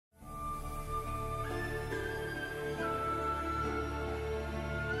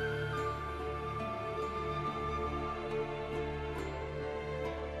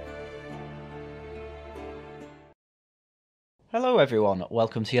Hello everyone,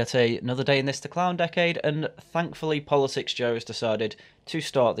 welcome to yet another day in this The Clown Decade, and thankfully Politics Joe has decided to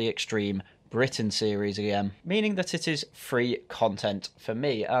start the Extreme Britain series again, meaning that it is free content for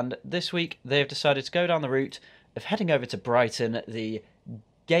me, and this week they have decided to go down the route of heading over to Brighton, the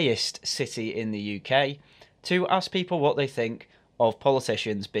gayest city in the UK, to ask people what they think of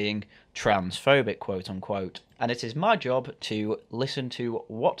politicians being transphobic, quote unquote. And it is my job to listen to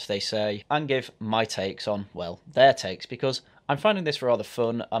what they say and give my takes on, well, their takes, because I'm finding this rather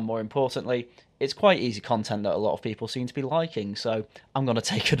fun, and more importantly, it's quite easy content that a lot of people seem to be liking, so I'm going to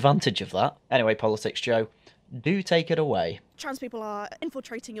take advantage of that. Anyway, Politics Joe, do take it away. Trans people are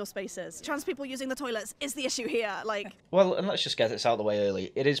infiltrating your spaces. Trans people using the toilets is the issue here. Well, and let's just get this out of the way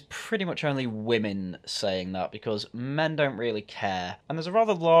early. It is pretty much only women saying that because men don't really care. And there's a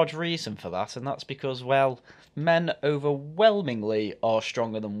rather large reason for that, and that's because, well, men overwhelmingly are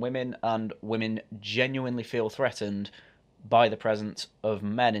stronger than women, and women genuinely feel threatened by the presence of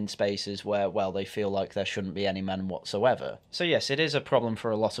men in spaces where, well, they feel like there shouldn't be any men whatsoever. So yes, it is a problem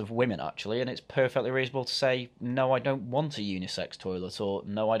for a lot of women, actually, and it's perfectly reasonable to say, no, I don't want a unisex toilet, or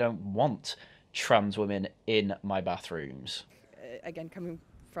no, I don't want trans women in my bathrooms. Again, coming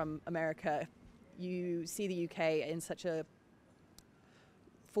from America, you see the UK in such a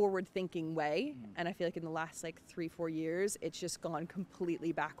forward-thinking way, and I feel like in the last 3-4 years it's just gone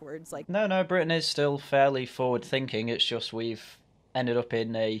completely backwards. No, Britain is still fairly forward-thinking. It's just we've ended up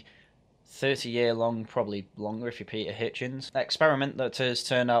in a 30-year long, probably longer if you're Peter Hitchens, experiment that has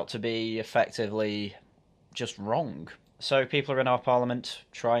turned out to be effectively just wrong. So people are in our parliament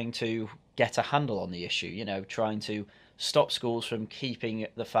trying to get a handle on the issue, trying to stop schools from keeping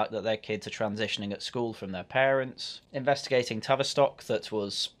the fact that their kids are transitioning at school from their parents, investigating Tavistock that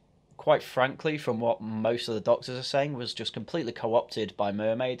was, quite frankly, from what most of the doctors are saying, was just completely co-opted by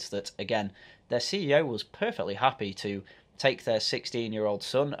mermaids, that, again, their CEO was perfectly happy to take their 16-year-old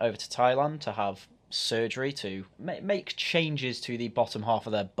son over to Thailand to have surgery to make changes to the bottom half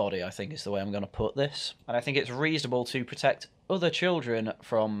of their body, I think is the way I'm going to put this. And I think it's reasonable to protect other children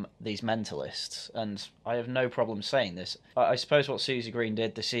from these mentalists, and I have no problem saying this. I suppose what Susie Green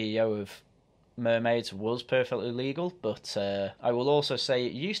did, the CEO of Mermaids, was perfectly legal, but I will also say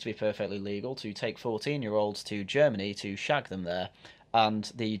it used to be perfectly legal to take 14-year-olds to Germany to shag them there,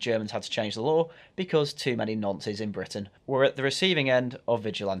 and the Germans had to change the law because too many nonces in Britain were at the receiving end of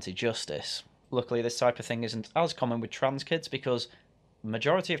vigilante justice. Luckily, this type of thing isn't as common with trans kids because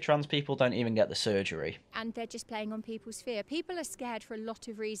majority of trans people don't even get the surgery. And they're just playing on people's fear. People are scared for a lot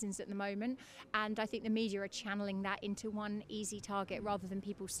of reasons at the moment, and I think the media are channeling that into one easy target rather than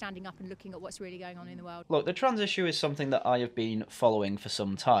people standing up and looking at what's really going on in the world. Look, the trans issue is something that I have been following for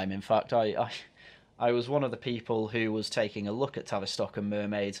some time. In fact, I was one of the people who was taking a look at Tavistock and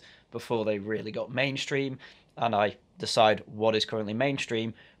Mermaids before they really got mainstream, and I decide what is currently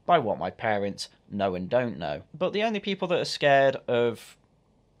mainstream by what my parents know and don't know. But the only people that are scared of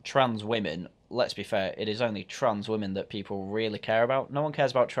trans women, let's be fair, it is only trans women that people really care about. No one cares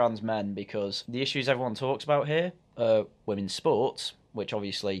about trans men because the issues everyone talks about here are women's sports, which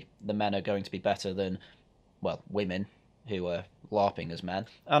obviously the men are going to be better than, well, women who are LARPing as men.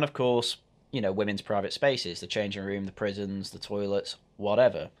 And of course, women's private spaces, the changing room, the prisons, the toilets,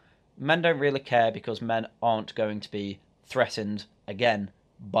 whatever. Men don't really care because men aren't going to be threatened, again,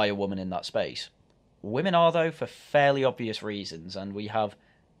 by a woman in that space. Women are, though, for fairly obvious reasons, and we have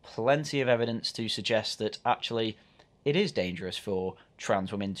plenty of evidence to suggest that actually it is dangerous for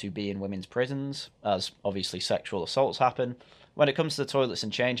trans women to be in women's prisons, as obviously sexual assaults happen. When it comes to the toilets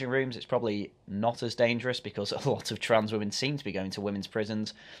and changing rooms, it's probably not as dangerous because a lot of trans women seem to be going to women's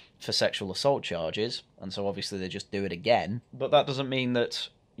prisons for sexual assault charges, and so obviously they just do it again. But that doesn't mean that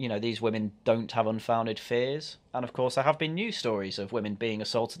these women don't have unfounded fears. And of course, there have been news stories of women being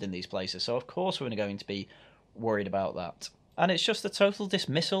assaulted in these places, so of course women are going to be worried about that. And it's just the total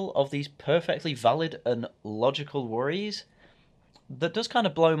dismissal of these perfectly valid and logical worries that does kind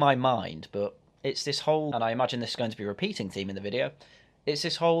of blow my mind, but it's this whole, and I imagine this is going to be a repeating theme in the video, it's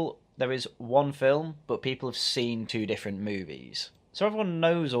this whole, there is one film, but people have seen two different movies. So everyone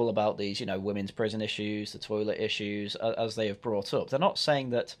knows all about these, women's prison issues, the toilet issues, as they have brought up. They're not saying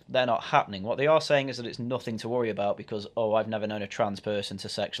that they're not happening. What they are saying is that it's nothing to worry about because, oh, I've never known a trans person to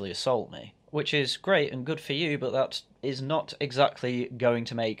sexually assault me. Which is great and good for you, but that is not exactly going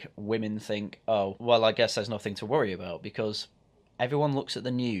to make women think, oh, well, I guess there's nothing to worry about, because everyone looks at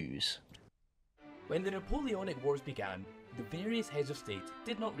the news. When the Napoleonic Wars began, the various heads of state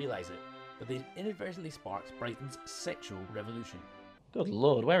did not realise it, but they inadvertently sparked Brighton's sexual revolution. Good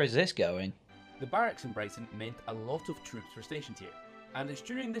lord, where is this going? The barracks in Brighton meant a lot of troops were stationed here, and it's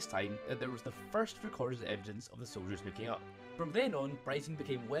during this time that there was the first recorded evidence of the soldiers hooking up. From then on, Brighton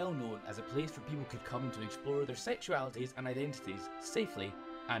became well known as a place where people could come to explore their sexualities and identities safely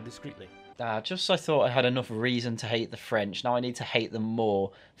and discreetly. Just so I thought I had enough reason to hate the French, now I need to hate them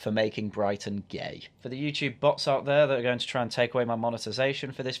more for making Brighton gay. For the YouTube bots out there that are going to try and take away my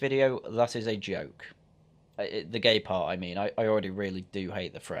monetization for this video, that is a joke. The gay part, I mean. I already really do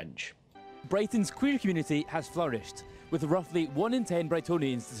hate the French. Brighton's queer community has flourished, with roughly 1 in 10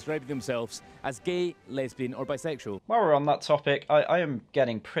 Brightonians describing themselves as gay, lesbian or bisexual. While we're on that topic, I am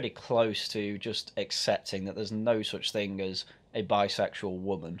getting pretty close to just accepting that there's no such thing as a bisexual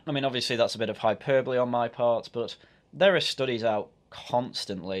woman. I mean, obviously that's a bit of hyperbole on my part, but there are studies out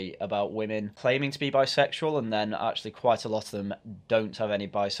constantly about women claiming to be bisexual, and then actually quite a lot of them don't have any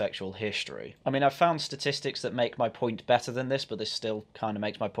bisexual history. I mean, I've found statistics that make my point better than this, but this still kind of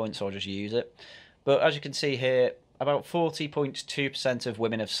makes my point, so I'll just use it. But as you can see here, about 40.2% of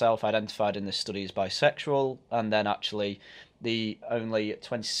women have self-identified in this study as bisexual, and then actually the only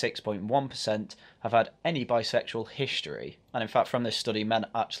 26.1% have had any bisexual history. And in fact, from this study, men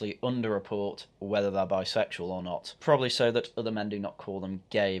actually underreport whether they're bisexual or not. Probably so that other men do not call them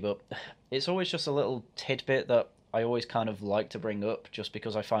gay, but it's always just a little tidbit that I always kind of like to bring up just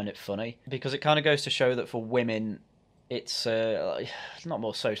because I find it funny. Because it kind of goes to show that for women, it's not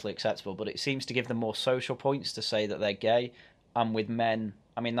more socially acceptable, but it seems to give them more social points to say that they're gay. And with men,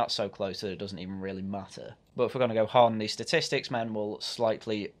 I mean, that's so close that it doesn't even really matter. But if we're going to go hard on these statistics, men will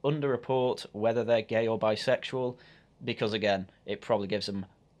slightly underreport whether they're gay or bisexual, because again, it probably gives them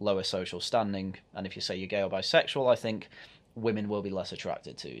lower social standing. And if you say you're gay or bisexual, I think women will be less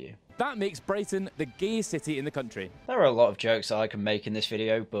attracted to you. That makes Brighton the gayest city in the country. There are a lot of jokes that I can make in this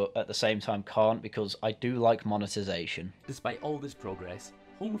video, but at the same time can't, because I do like monetization. Despite all this progress,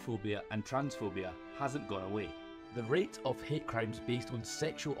 homophobia and transphobia hasn't gone away. The rate of hate crimes based on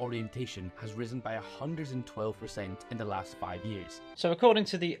sexual orientation has risen by 112% in the last 5 years. So according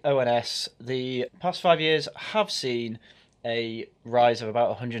to the ONS, the past 5 years have seen a rise of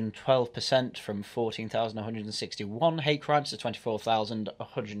about 112% from 14,161 hate crimes to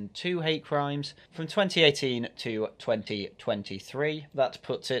 24,102 hate crimes from 2018 to 2023. That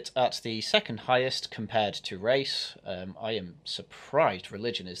puts it at the second highest compared to race. I am surprised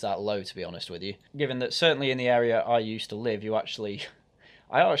religion is that low, to be honest with you, given that certainly in the area I used to live,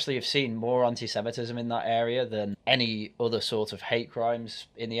 I actually have seen more anti-Semitism in that area than any other sort of hate crimes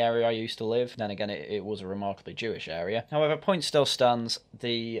in the area I used to live. Then again, it was a remarkably Jewish area. However, point still stands,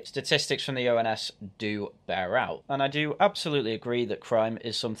 the statistics from the ONS do bear out. And I do absolutely agree that crime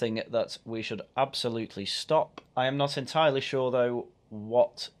is something that we should absolutely stop. I am not entirely sure, though,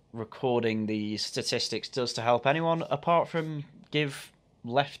 what recording the statistics does to help anyone, apart from give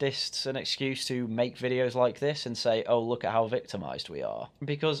leftists an excuse to make videos like this and say, oh, look at how victimized we are.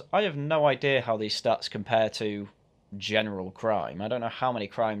 Because I have no idea how these stats compare to general crime. I don't know how many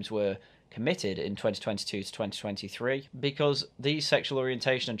crimes were committed in 2022 to 2023, because these sexual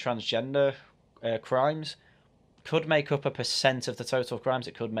orientation and transgender crimes could make up 1% of the total crimes.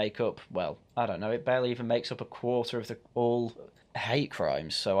 It could make up, well, I don't know, it barely even makes up 1/4 of all hate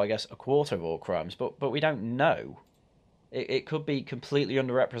crimes, so I guess 1/4 of all crimes, but we don't know. It could be completely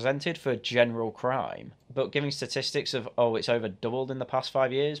underrepresented for general crime. But giving statistics of, oh, it's over doubled in the past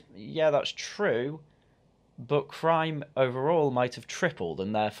 5 years, yeah, that's true. But crime overall might have tripled,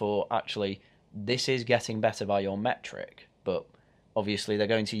 and therefore, actually, this is getting better by your metric. But obviously, they're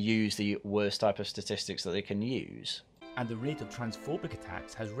going to use the worst type of statistics that they can use. And the rate of transphobic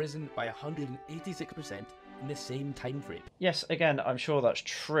attacks has risen by 186% in the same time frame. Yes, again, I'm sure that's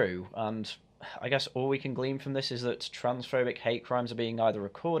true, and I guess all we can glean from this is that transphobic hate crimes are being either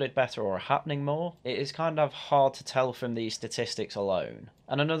recorded better or happening more. It is kind of hard to tell from these statistics alone.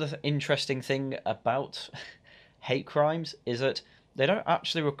 And another interesting thing about hate crimes is that they don't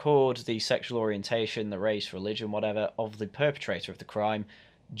actually record the sexual orientation, the race, religion, whatever, of the perpetrator of the crime,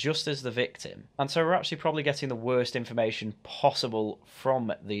 just as the victim. And so we're actually probably getting the worst information possible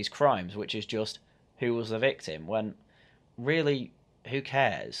from these crimes, which is just who was the victim, when really, who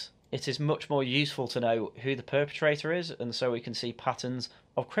cares? It is much more useful to know who the perpetrator is, and so we can see patterns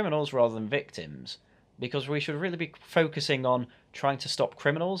of criminals rather than victims. Because we should really be focusing on trying to stop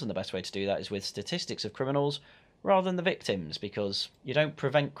criminals, and the best way to do that is with statistics of criminals, rather than the victims, because you don't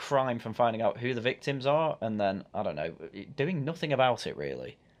prevent crime from finding out who the victims are, and then, I don't know, doing nothing about it,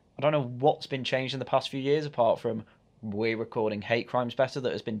 really. I don't know what's been changed in the past few years, apart from we're recording hate crimes better,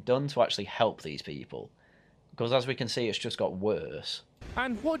 that has been done to actually help these people. Because as we can see, it's just got worse.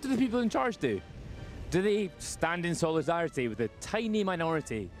 And what do the people in charge do? Do they stand in solidarity with the tiny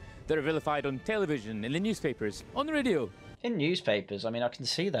minority that are vilified on television, in the newspapers, on the radio? In newspapers, I mean, I can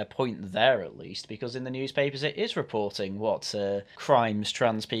see their point there at least, because in the newspapers it is reporting what crimes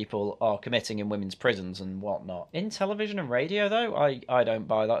trans people are committing in women's prisons and whatnot. In television and radio, though, I don't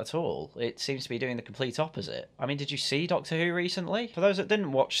buy that at all. It seems to be doing the complete opposite. I mean, did you see Doctor Who recently? For those that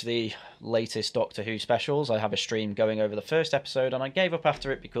didn't watch the latest Doctor Who specials, I have a stream going over the first episode, and I gave up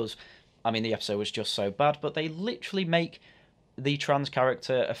after it because, I mean, the episode was just so bad, but they literally make the trans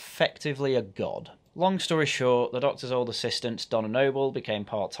character effectively a god. Long story short, the Doctor's old assistant, Donna Noble, became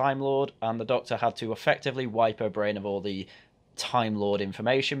part Time Lord, and the Doctor had to effectively wipe her brain of all the Time Lord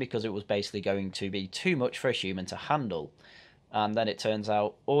information because it was basically going to be too much for a human to handle. And then it turns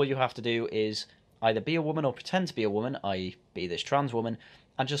out all you have to do is either be a woman or pretend to be a woman, i.e. be this trans woman,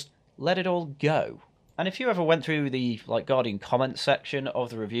 and just let it all go. And if you ever went through the Guardian comments section of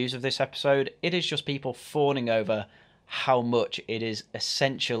the reviews of this episode, it is just people fawning over how much it is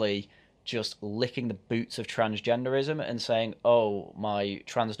essentially just licking the boots of transgenderism and saying, oh, my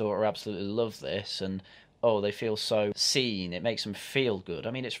trans daughter absolutely loves this, and oh, they feel so seen, it makes them feel good.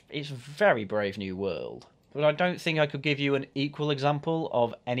 I mean, it's very Brave New World. But I don't think I could give you an equal example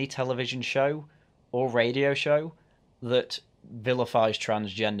of any television show or radio show that vilifies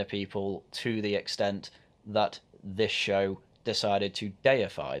transgender people to the extent that this show decided to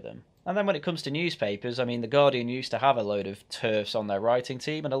deify them. And then when it comes to newspapers, I mean, The Guardian used to have a load of TERFs on their writing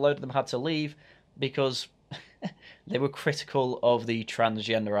team, and a load of them had to leave because they were critical of the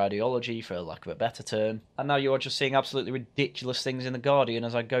transgender ideology, for lack of a better term. And now you are just seeing absolutely ridiculous things in The Guardian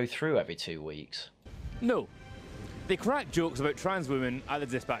as I go through every 2 weeks. No. They crack jokes about trans women at the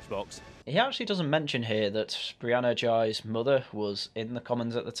dispatch box. He actually doesn't mention here that Brianna Jai's mother was in the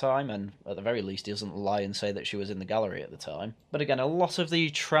Commons at the time, and at the very least he doesn't lie and say that she was in the gallery at the time. But again, a lot of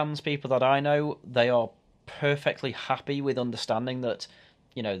the trans people that I know, they are perfectly happy with understanding that,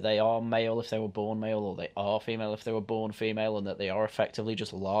 you know, they are male if they were born male, or they are female if they were born female, and that they are effectively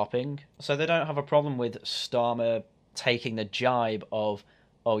just LARPing. So they don't have a problem with Starmer taking the jibe of,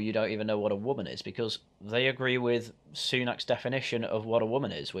 oh, you don't even know what a woman is, because they agree with Sunak's definition of what a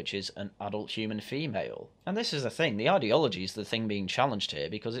woman is, which is an adult human female. And this is the thing, the ideology is the thing being challenged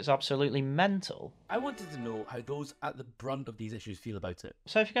here, because it's absolutely mental. I wanted to know how those at the brunt of these issues feel about it.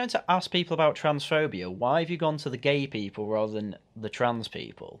 So if you're going to ask people about transphobia, why have you gone to the gay people rather than the trans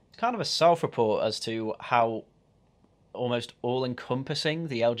people? It's kind of a self-report as to how almost all-encompassing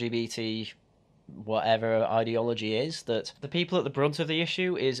the LGBT whatever ideology is, that the people at the brunt of the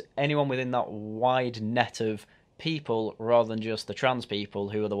issue is anyone within that wide net of people rather than just the trans people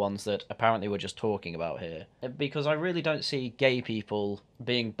who are the ones that apparently we're just talking about here. Because I really don't see gay people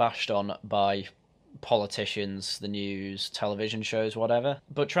being bashed on by politicians, the news, television shows, whatever.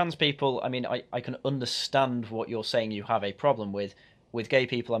 But trans people, I mean, I can understand what you're saying you have a problem with. With gay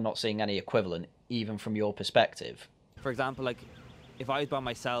people, I'm not seeing any equivalent, even from your perspective. For example, like, if I was by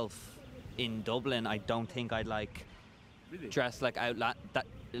myself in Dublin, I don't think I'd dress like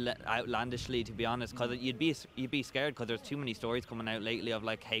outlandishly, to be honest, because you'd be scared, because there's too many stories coming out lately of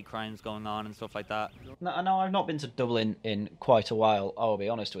like hate crimes going on and stuff like that. No, I've not been to Dublin in quite a while, I'll be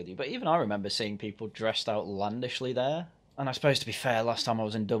honest with you, but even I remember seeing people dressed outlandishly there. And I suppose, to be fair, last time I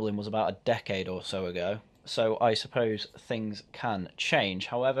was in Dublin was about a decade or so ago. So I suppose things can change.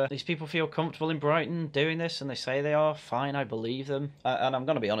 However, these people feel comfortable in Brighton doing this, and they say they are. Fine, I believe them. And I'm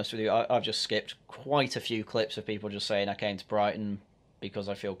going to be honest with you, I've just skipped quite a few clips of people just saying I came to Brighton because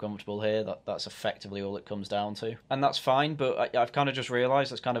I feel comfortable here. That's effectively all it comes down to. And that's fine, but I've kind of just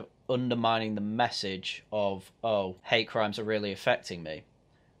realised that's kind of undermining the message of, oh, hate crimes are really affecting me.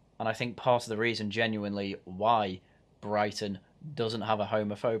 And I think part of the reason genuinely why Brighton doesn't have a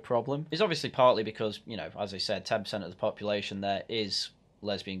homophobe problem is obviously partly because, you know, as I said, 10% of the population there is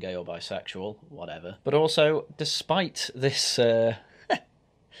lesbian, gay or bisexual, whatever. But also, despite this,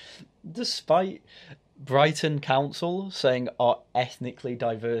 despite Brighton Council saying our ethnically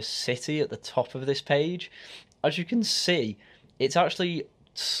diverse city at the top of this page, as you can see, it's actually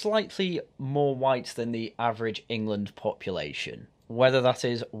slightly more white than the average England population. Whether that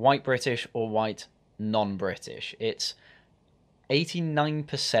is white British or white non-British, it's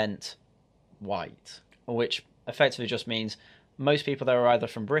 89% white, which effectively just means most people there are either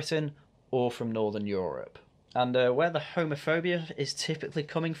from Britain or from Northern Europe. And where the homophobia is typically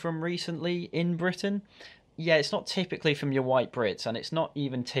coming from recently in Britain, yeah, it's not typically from your white Brits, and it's not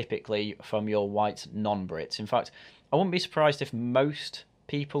even typically from your white non-Brits. In fact, I wouldn't be surprised if most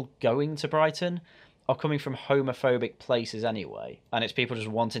people going to Brighton are coming from homophobic places anyway, and it's people just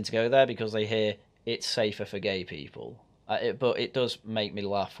wanting to go there because they hear it's safer for gay people. But it does make me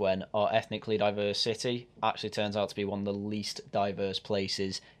laugh when our ethnically diverse city actually turns out to be one of the least diverse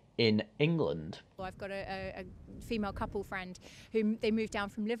places in England. I've got a female couple friend who they moved down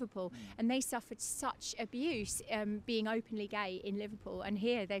from Liverpool, and they suffered such abuse being openly gay in Liverpool, and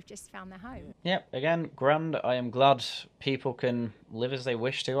here they've just found their home. Yep, again, grand. I am glad people can live as they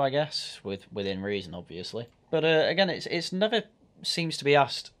wish to, I guess, within reason, obviously. But again, it's never seems to be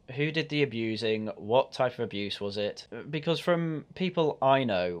asked who did the abusing, what type of abuse was it, because from people I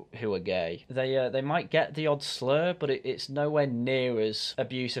know who are gay, they might get the odd slur, but it's nowhere near as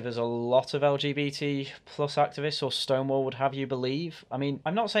abusive as a lot of LGBT plus activists or Stonewall would have you believe. I mean,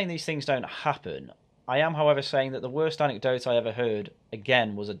 I'm not saying these things don't happen. I am, however, saying that the worst anecdote I ever heard,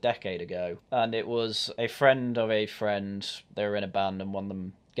 again, was a decade ago, and it was a friend of a friend. They were in a band, and one of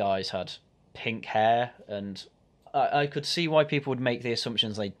them guys had pink hair, and I could see why people would make the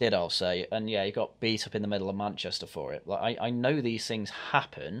assumptions they did, I'll say. And yeah, he got beat up in the middle of Manchester for it. Like, I know these things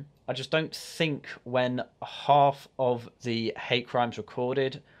happen. I just don't think when half of the hate crimes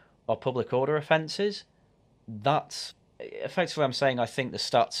recorded are public order offences, that's... Effectively, I'm saying I think the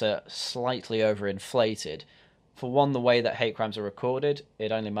stats are slightly overinflated. For one, the way that hate crimes are recorded,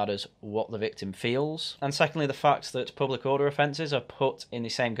 it only matters what the victim feels. And secondly, the fact that public order offences are put in the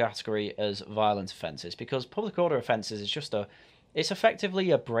same category as violent offences, because public order offences is just it's effectively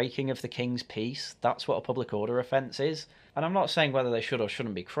a breaking of the king's peace. That's what a public order offence is. And I'm not saying whether they should or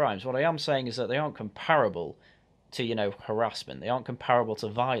shouldn't be crimes. What I am saying is that they aren't comparable to, harassment. They aren't comparable to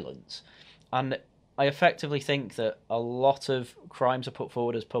violence. And I effectively think that a lot of crimes are put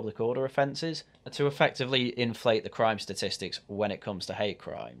forward as public order offences to effectively inflate the crime statistics when it comes to hate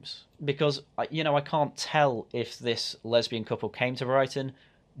crimes. Because, I can't tell if this lesbian couple came to Brighton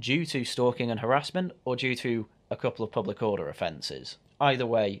due to stalking and harassment or due to a couple of public order offences. Either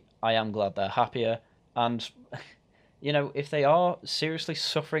way, I am glad they're happier. And, if they are seriously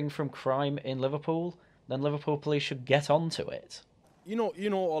suffering from crime in Liverpool, then Liverpool police should get onto it. You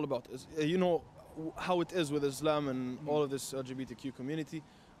know all about this. How it is with Islam and all of this LGBTQ community.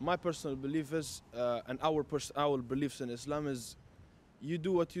 My personal belief is, and our beliefs in Islam is, you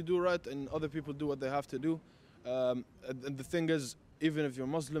do what you do right, and other people do what they have to do. And the thing is, even if you're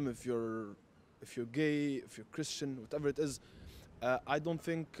Muslim, if you're gay, if you're Christian, whatever it is, I don't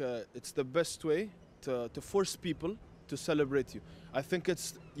think it's the best way to force people to celebrate you. I think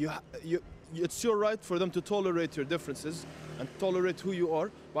it's your right for them to tolerate your differences and tolerate who you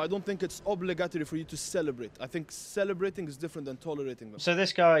are, but I don't think it's obligatory for you to celebrate. I think celebrating is different than tolerating them. So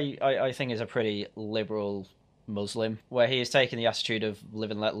this guy, I think, is a pretty liberal Muslim, where he is taking the attitude of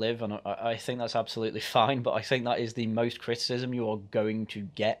live and let live, and I think that's absolutely fine, but I think that is the most criticism you are going to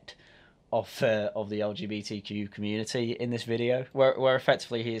get of the LGBTQ community in this video, where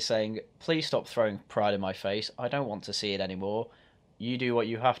effectively he is saying, please stop throwing pride in my face, I don't want to see it anymore. You do what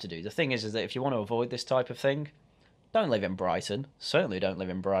you have to do. The thing is that if you want to avoid this type of thing, don't live in Brighton. Certainly don't live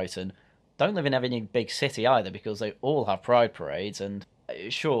in Brighton. Don't live in any big city either, because they all have pride parades. And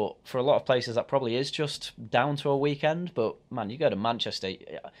sure, for a lot of places that probably is just down to a weekend. But man, you go to Manchester,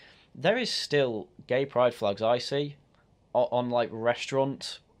 there is still gay pride flags I see on like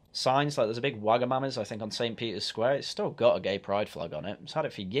restaurant signs. Like there's a big Wagamama's, I think, on St. Peter's Square. It's still got a gay pride flag on it. It's had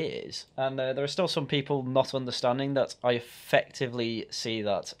it for years. And there are still some people not understanding that I effectively see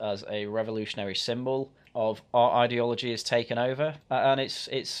that as a revolutionary symbol of our ideology is taken over. And it's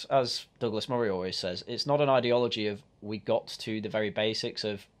as Douglas Murray always says, it's not an ideology of we got to the very basics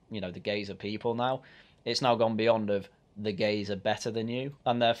of, the gays are people now. It's now gone beyond of the gays are better than you,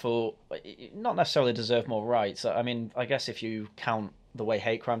 and therefore not necessarily deserve more rights. I mean, I guess if you count the way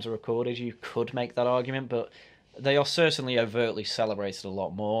hate crimes are recorded, you could make that argument, but they are certainly overtly celebrated a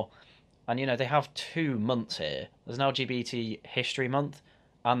lot more. And, they have 2 months here. There's an LGBT History Month,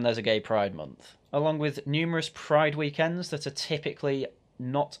 and there's a Gay Pride Month, along with numerous Pride weekends that are typically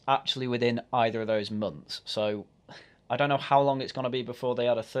not actually within either of those months. So I don't know how long it's going to be before they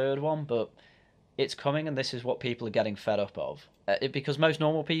add a third one, but it's coming, and this is what people are getting fed up of. Because most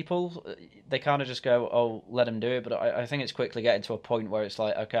normal people, they kind of just go, oh, let them do it, but I think it's quickly getting to a point where it's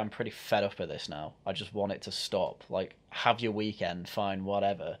like, okay, I'm pretty fed up of this now. I just want it to stop. Like, have your weekend, fine,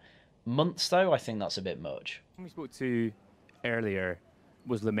 whatever. Months, though, I think that's a bit much. We spoke to earlier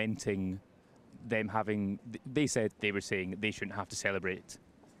was lamenting them having... They said they were saying they shouldn't have to celebrate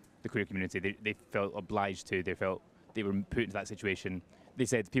the queer community. They felt obliged to. They felt they were put into that situation. They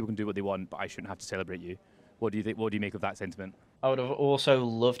said people can do what they want, but I shouldn't have to celebrate you. What do you think? What do you make of that sentiment? I would have also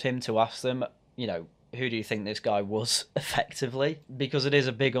loved him to ask them, who do you think this guy was effectively? Because it is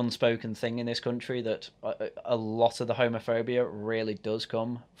a big unspoken thing in this country that a lot of the homophobia really does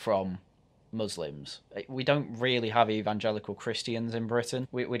come from Muslims. We don't really have evangelical Christians in Britain.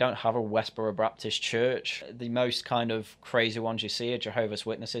 We don't have a Westboro Baptist church. The most kind of crazy ones you see are Jehovah's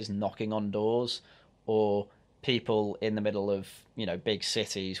Witnesses knocking on doors, or people in the middle of, you know, big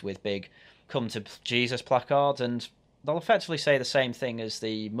cities with big "Come to Jesus" placards, and they'll effectively say the same thing as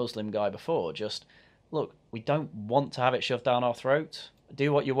the Muslim guy before. Just, look, we don't want to have it shoved down our throat.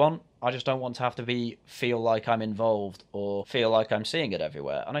 Do what you want. I just don't want to have to feel like I'm involved or feel like I'm seeing it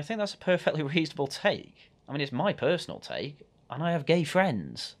everywhere. And I think that's a perfectly reasonable take. I mean, it's my personal take, and I have gay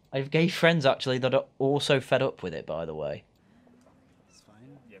friends. I have gay friends, actually, that are also fed up with it, by the way. It's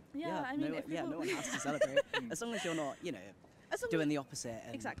fine. Yeah, I mean, no one has to celebrate. As long as you're not, you know, doing the opposite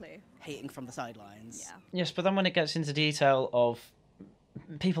and hating from the sidelines. Yeah. Yes, but then when it gets into detail of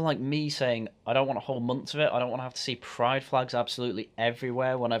people like me saying, I don't want a whole month of it, I don't want to have to see pride flags absolutely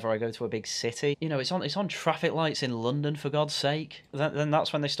everywhere whenever I go to a big city. You know, it's on traffic lights in London, for God's sake. Then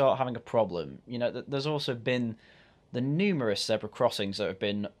that's when they start having a problem. You know, there's also been the numerous zebra crossings that have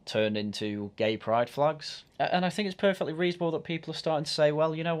been turned into gay pride flags. And I think it's perfectly reasonable that people are starting to say,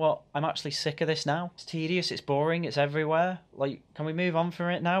 well, you know what, I'm actually sick of this now. It's tedious, it's boring, it's everywhere. Like, can we move on from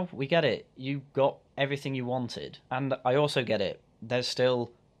it now? We get it. You got everything you wanted. And I also get it. There's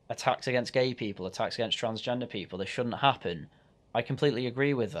still attacks against gay people, attacks against transgender people. This shouldn't happen. I completely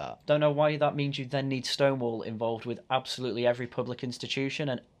agree with that. Don't know why that means you then need Stonewall involved with absolutely every public institution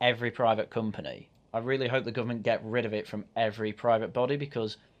and every private company. I really hope the government get rid of it from every private body,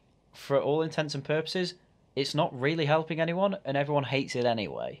 because for all intents and purposes, it's not really helping anyone and everyone hates it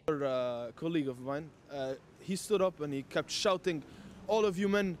anyway. A colleague of mine, he stood up and he kept shouting, all of you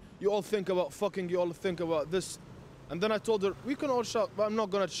men, you all think about fucking, you all think about this. And then I told her, we can all shout, but I'm not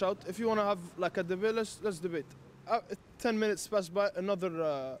going to shout. If you want to have like a debate, let's debate. 10 minutes passed by,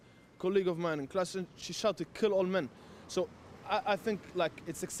 another colleague of mine in class, and she shouted, kill all men. So I think like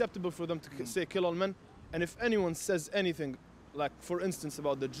it's acceptable for them to say kill all men. And if anyone says anything, like for instance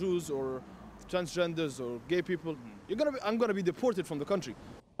about the Jews or transgenders or gay people, I'm going to be deported from the country.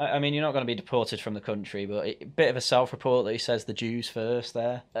 I mean, you're not going to be deported from the country, but a bit of a self-report that he says the Jews first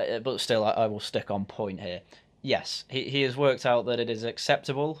there. But still, I will stick on point here. Yes, he has worked out that it is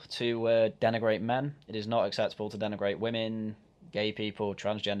acceptable to denigrate men. It is not acceptable to denigrate women, gay people,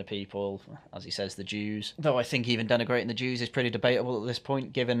 transgender people, as he says, the Jews. Though I think even denigrating the Jews is pretty debatable at this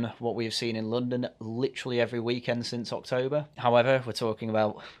point, given what we have seen in London literally every weekend since October. However, we're talking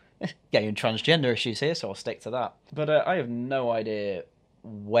about gay and transgender issues here, so I'll stick to that. But I have no idea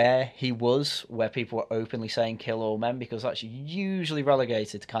where he was, where people were openly saying kill all men, because that's usually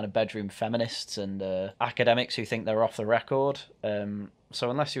relegated to kind of bedroom feminists and academics who think they're off the record. So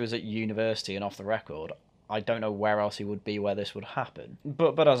unless he was at university and off the record, I don't know where else he would be where this would happen.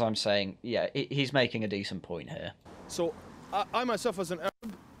 But as I'm saying, yeah, he's making a decent point here. So I myself as an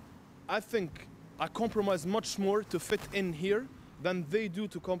Arab, I think I compromise much more to fit in here than they do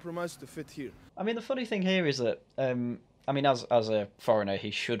to compromise to fit here. I mean, the funny thing here is that I mean, as a foreigner,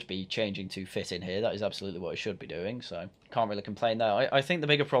 he should be changing to fit in here. That is absolutely what he should be doing, so can't really complain there. I think the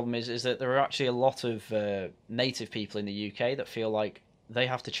bigger problem is that there are actually a lot of native people in the UK that feel like they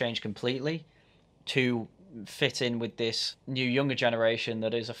have to change completely to fit in with this new younger generation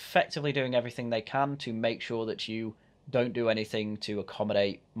that is effectively doing everything they can to make sure that you don't do anything to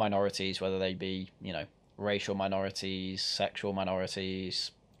accommodate minorities, whether they be, you know, racial minorities, sexual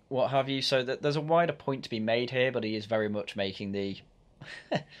minorities, what have you. So that there's a wider point to be made here, but he is very much making the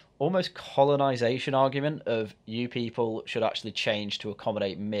almost colonization argument of you people should actually change to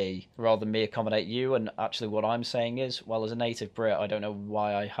accommodate me rather than me accommodate you. And actually what I'm saying is, well, as a native Brit, I don't know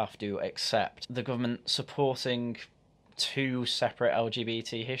why I have to accept the government supporting two separate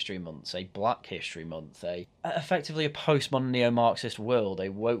LGBT history months, a Black History Month, effectively a postmodern neo-Marxist world, a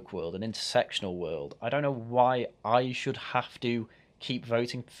woke world, an intersectional world. I don't know why I should have to keep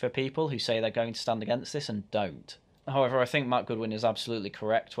voting for people who say they're going to stand against this and don't. However, I think Matt Goodwin is absolutely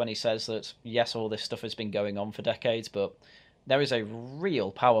correct when he says that, yes, all this stuff has been going on for decades, but there is a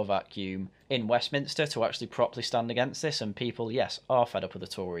real power vacuum in Westminster to actually properly stand against this, and people, yes, are fed up with the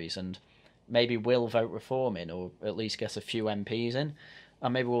Tories and maybe will vote reform in, or at least get a few MPs in,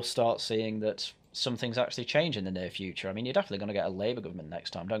 and maybe we'll start seeing that some things actually change in the near future. I mean, you're definitely going to get a Labour government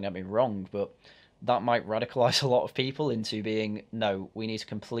next time, don't get me wrong, but that might radicalise a lot of people into being, no, we need to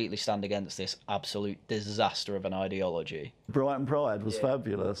completely stand against this absolute disaster of an ideology. Brighton Pride was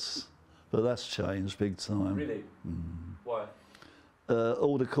fabulous, but that's changed big time. Really? Why?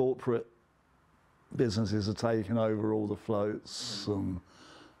 All the corporate businesses are taking over all the floats, and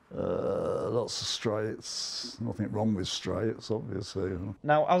Lots of straights. Nothing wrong with straights, obviously.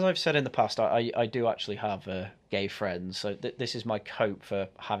 Now, as I've said in the past, I do actually have gay friends, so this is my cope for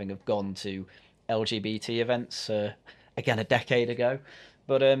having have gone to LGBT events, again, a decade ago.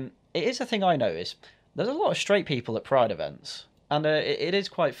 But it is a thing I notice. There's a lot of straight people at Pride events. And it is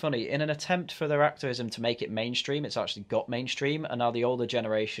quite funny. In an attempt for their activism to make it mainstream, it's actually got mainstream. And now the older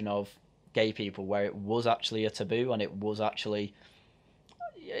generation of gay people, where it was actually a taboo and it was actually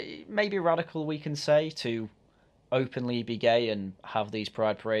maybe radical, we can say, to openly be gay and have these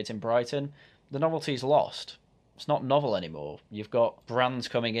pride parades in Brighton, the novelty's lost. It's not novel anymore. You've got brands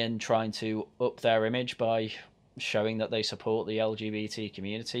coming in trying to up their image by showing that they support the LGBT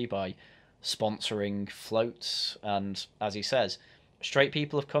community, by sponsoring floats, and as he says, straight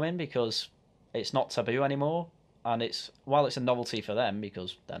people have come in because it's not taboo anymore, and while it's a novelty for them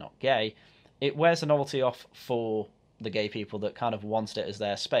because they're not gay, it wears the novelty off for the gay people that kind of wanted it as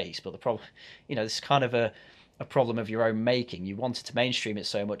their space. But the problem, this is kind of a problem of your own making. You wanted to mainstream it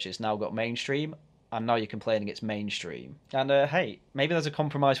so much it's now got mainstream, and now you're complaining it's mainstream. And hey, maybe there's a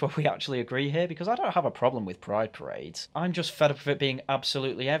compromise where we actually agree here, because I don't have a problem with pride parades. I'm just fed up of it being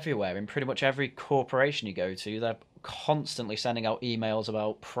absolutely everywhere. In pretty much every corporation you go to, they're constantly sending out emails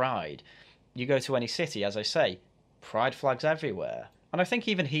about pride. You go to any city, as I say, pride flags everywhere. And I think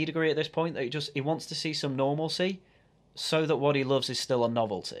even he'd agree at this point that he wants to see some normalcy, so that what he loves is still a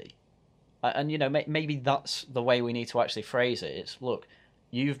novelty. And, maybe that's the way we need to actually phrase it. It's, look,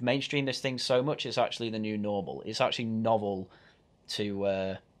 you've mainstreamed this thing so much, it's actually the new normal. It's actually novel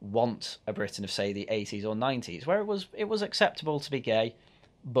to want a Britain of, say, the 80s or 90s, where it was acceptable to be gay,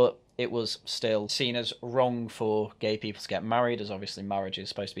 but it was still seen as wrong for gay people to get married, as obviously marriage is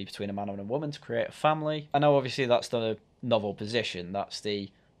supposed to be between a man and a woman to create a family. I know obviously that's the novel position, that's the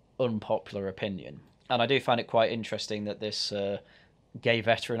unpopular opinion. And I do find it quite interesting that this gay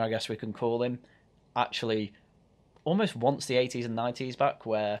veteran, I guess we can call him, actually almost wants the 80s and 90s back,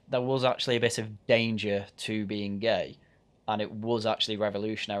 where there was actually a bit of danger to being gay, and it was actually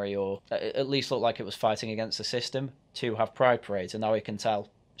revolutionary, or at least looked like it was fighting against the system, to have pride parades. And now we can tell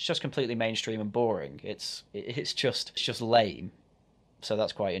it's just completely mainstream and boring. It's just lame. So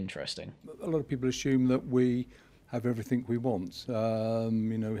that's quite interesting. A lot of people assume that we have everything we want. We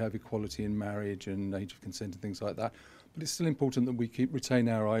have equality in marriage and age of consent and things like that. But it's still important that we retain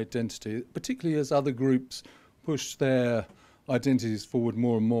our identity, particularly as other groups push their identities forward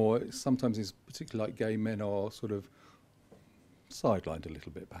more and more. Sometimes it's particularly like gay men are sort of sidelined a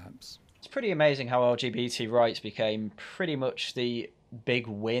little bit, perhaps. It's pretty amazing how LGBT rights became pretty much the big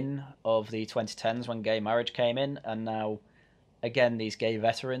win of the 2010s when gay marriage came in, and now again, these gay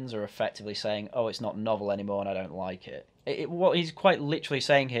veterans are effectively saying, oh, it's not novel anymore and I don't like it. What he's quite literally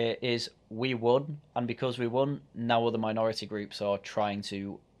saying here is, we won, and because we won, now other minority groups are trying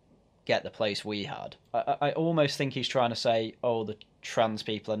to get the place we had. I almost think he's trying to say, oh, the trans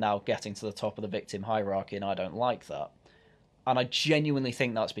people are now getting to the top of the victim hierarchy and I don't like that. And I genuinely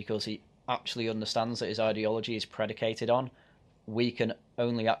think that's because he actually understands that his ideology is predicated on, we can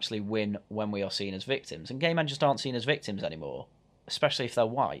only actually win when we are seen as victims. And gay men just aren't seen as victims anymore, especially if they're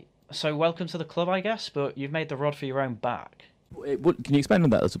white. So welcome to the club, I guess, but you've made the rod for your own back. Can you expand on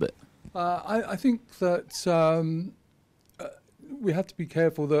that a little bit? I think that we have to be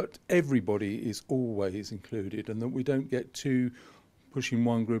careful that everybody is always included, and that we don't get too pushing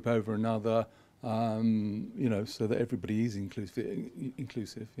one group over another, so that everybody is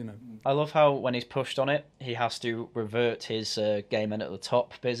inclusive. I love how when he's pushed on it, he has to revert his gay men at the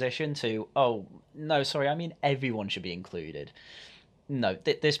top position to, oh, no, sorry, I mean everyone should be included. No,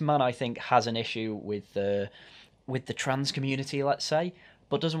 this man, I think, has an issue with the trans community, let's say,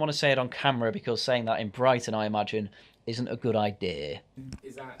 but doesn't want to say it on camera, because saying that in Brighton, I imagine, isn't a good idea.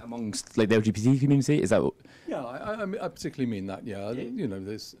 Is that amongst the LGBT community? Is that what... Yeah, I particularly mean that. Yeah,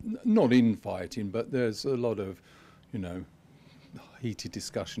 there's not infighting, but there's a lot of, heated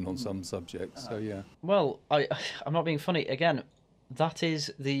discussion on some subjects. So yeah. Well, I'm not being funny. Again, that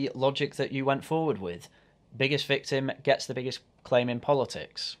is the logic that you went forward with. Biggest victim gets the biggest claim in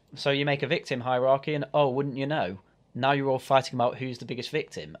politics. So you make a victim hierarchy, and oh, wouldn't you know? Now you're all fighting about who's the biggest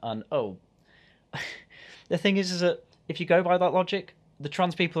victim, and oh, the thing is that if you go by that logic, the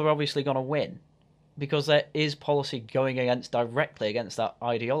trans people are obviously going to win, because there is policy going directly against that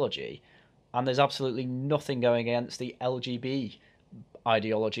ideology, and there's absolutely nothing going against the LGBT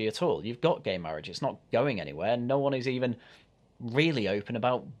ideology at all. You've got gay marriage, it's not going anywhere, no one is even really open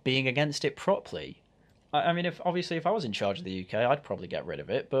about being against it properly. I mean, if I was in charge of the UK, I'd probably get rid of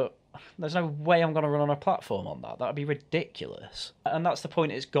it, but there's no way I'm going to run on a platform on that. That would be ridiculous. And that's the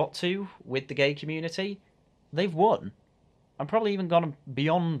point it's got to with the gay community. They've won. and probably even gone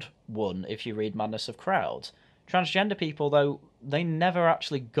beyond one if you read Madness of Crowds. Transgender people, though, they never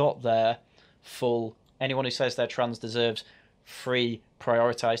actually got their full... Anyone who says they're trans deserves free,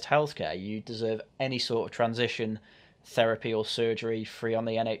 prioritised healthcare. You deserve any sort of transition therapy or surgery free on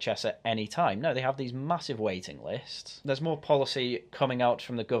the NHS at any time. No, they have these massive waiting lists. There's more policy coming out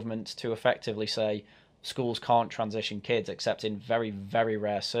from the government to effectively say schools can't transition kids except in very, very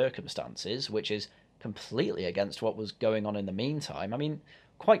rare circumstances, which is completely against what was going on in the meantime. I mean,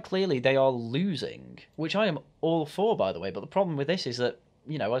 quite clearly they are losing, which I am all for, by the way, but the problem with this is that,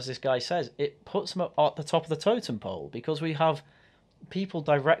 you know, as this guy says, it puts them at the top of the totem pole because we have people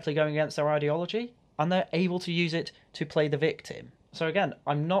directly going against their ideology and they're able to use it to play the victim. So again,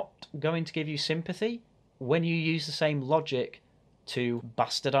 I'm not going to give you sympathy when you use the same logic to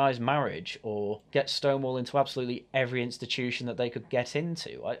bastardise marriage or get Stonewall into absolutely every institution that they could get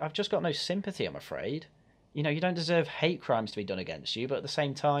into. I've just got no sympathy, I'm afraid. You know, you don't deserve hate crimes to be done against you, but at the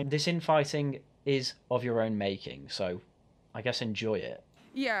same time, this infighting is of your own making, so I guess enjoy it.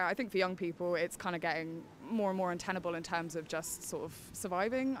 Yeah, I think for young people, it's kind of getting more and more untenable in terms of just sort of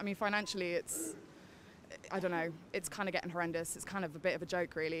surviving. I mean, financially, it's, I don't know, it's kind of getting horrendous. It's kind of a bit of a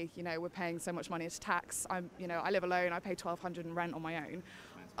joke, really. You know, we're paying so much money as tax. I live alone. I pay $1,200 in rent on my own.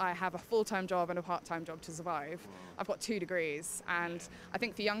 I have a full-time job and a part-time job to survive. I've got 2 degrees, and I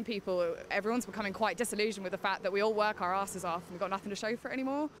think for young people, everyone's becoming quite disillusioned with the fact that we all work our asses off and we've got nothing to show for it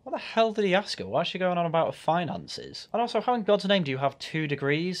anymore. What the hell did he ask her? Why is she going on about her finances? And also, how in God's name do you have 2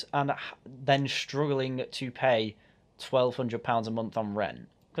 degrees and then struggling to pay £1,200 a month on rent?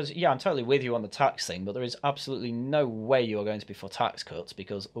 Because, yeah, I'm totally with you on the tax thing, but there is absolutely no way you are going to be for tax cuts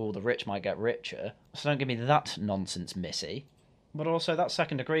because all the rich might get richer. So don't give me that nonsense, missy. But also, that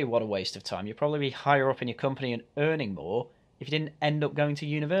second degree, what a waste of time. You'd probably be higher up in your company and earning more if you didn't end up going to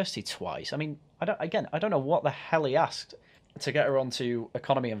university twice. I mean, I don't know what the hell he asked to get her onto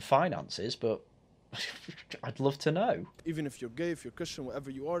economy and finances, but I'd love to know. Even if you're gay, if you're Christian, whatever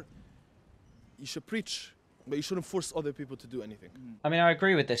you are, you should preach, but you shouldn't force other people to do anything. I mean, I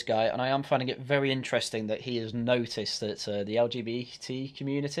agree with this guy, and I am finding it very interesting that he has noticed that the LGBT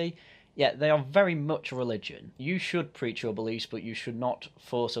community... Yeah, they are very much a religion. You should preach your beliefs, but you should not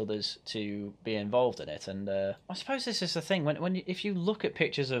force others to be involved in it. And I suppose this is the thing. If you look at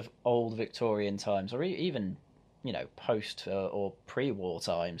pictures of old Victorian times, or even, you know, post or pre-war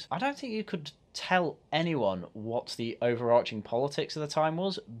times, I don't think you could tell anyone what the overarching politics of the time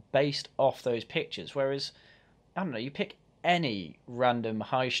was based off those pictures. Whereas, I don't know, you pick any random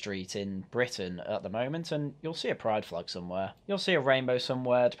high street in Britain at the moment and you'll see a pride flag somewhere. You'll see a rainbow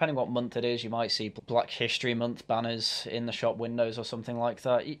somewhere. Depending what month it is, you might see Black History Month banners in the shop windows or something like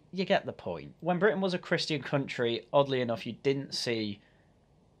that. You get the point. When Britain was a Christian country, oddly enough, you didn't see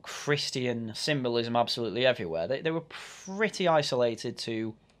Christian symbolism absolutely everywhere. They were pretty isolated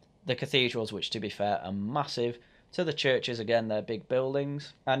to the cathedrals, which, to be fair, are massive, to the churches, again, they're big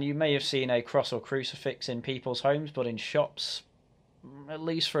buildings. And you may have seen a cross or crucifix in people's homes, but in shops, at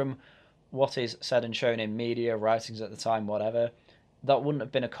least from what is said and shown in media, writings at the time, whatever, that wouldn't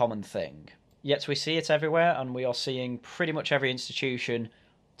have been a common thing. Yet we see it everywhere, and we are seeing pretty much every institution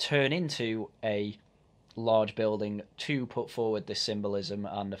turn into a large building to put forward this symbolism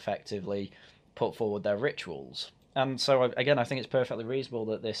and effectively put forward their rituals. And so, again, I think it's perfectly reasonable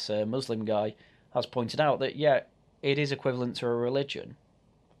that this Muslim guy has pointed out that, yeah, it is equivalent to a religion.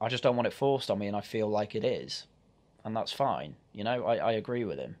 I just don't want it forced on me, and I feel like it is. And that's fine. You know, I agree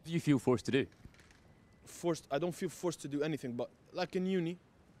with him. What do you feel forced to do? Forced? I don't feel forced to do anything, but like in uni,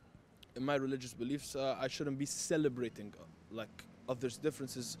 in my religious beliefs, I shouldn't be celebrating like others'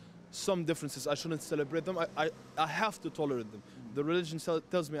 differences. Some differences, I shouldn't celebrate them. I have to tolerate them. The religion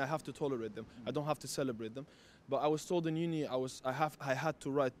tells me I have to tolerate them. I don't have to celebrate them. But I was told in uni I had to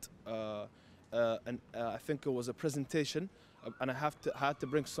write I think it was a presentation, and I had to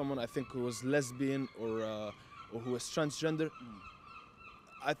bring someone I think who was lesbian or who was transgender.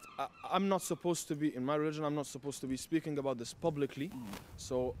 I'm not supposed to be, in my religion, I'm not supposed to be speaking about this publicly.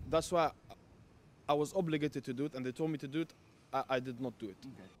 So that's why I was obligated to do it, and they told me to do it. I did not do it.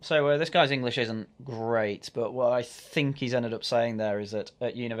 Okay. So this guy's English isn't great, but what I think he's ended up saying there is that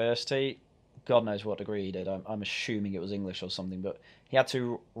at university, God knows what degree he did, I'm assuming it was English or something, but he had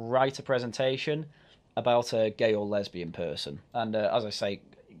to write a presentation about a gay or lesbian person. And as I say,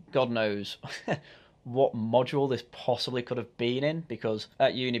 God knows what module this possibly could have been in, because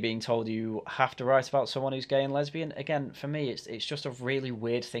at uni being told you have to write about someone who's gay and lesbian, again, for me, it's just a really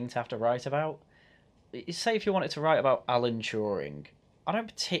weird thing to have to write about. Say if you wanted to write about Alan Turing, I don't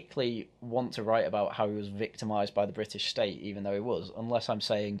particularly want to write about how he was victimised by the British state, even though he was, unless I'm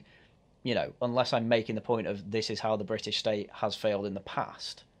saying you know, unless I'm making the point of this is how the British state has failed in the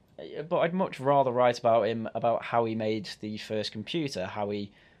past. But I'd much rather write about him, about how he made the first computer, how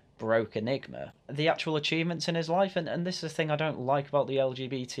he broke Enigma, the actual achievements in his life. And this is the thing I don't like about the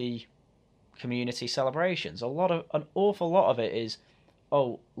LGBT community celebrations. An awful lot of it is,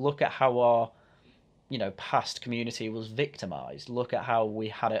 oh, look at how our, you know, past community was victimized. Look at how we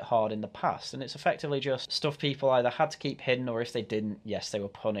had it hard in the past. And it's effectively just stuff people either had to keep hidden, or if they didn't, yes, they were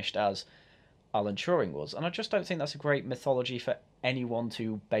punished, as Alan Turing was. And I just don't think that's a great mythology for anyone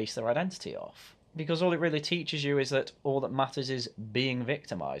to base their identity off. Because all it really teaches you is that all that matters is being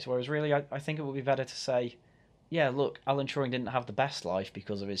victimized. Whereas really, I think it would be better to say, yeah, look, Alan Turing didn't have the best life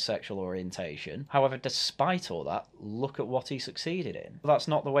because of his sexual orientation. However, despite all that, look at what he succeeded in. But that's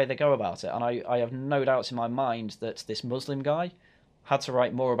not the way they go about it. And I have no doubts in my mind that this Muslim guy had to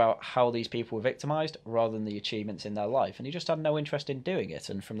write more about how these people were victimized rather than the achievements in their life. And he just had no interest in doing it.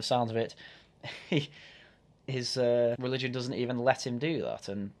 And from the sounds of it, his religion doesn't even let him do that.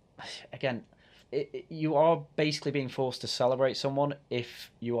 And again, you are basically being forced to celebrate someone if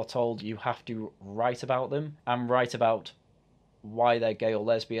you are told you have to write about them and write about why they're gay or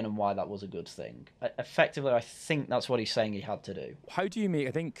lesbian and why that was a good thing. Effectively, I think that's what he's saying he had to do. How do you make,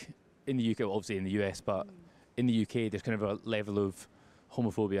 I think in the UK, obviously in the US, but in the UK there's kind of a level of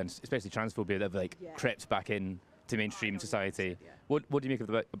homophobia and especially transphobia that have crept back in to mainstream society. What do you make of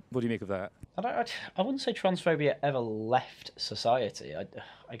that? What do you make of that? I wouldn't say transphobia ever left society.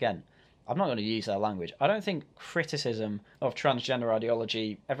 Again, I'm not going to use their language. I don't think criticism of transgender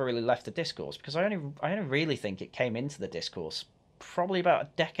ideology ever really left the discourse, because I only really think it came into the discourse probably about a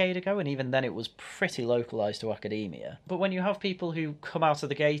decade ago, and even then it was pretty localised to academia. But when you have people who come out of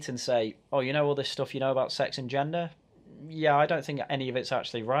the gate and say, oh, you know all this stuff you know about sex and gender? Yeah, I don't think any of it's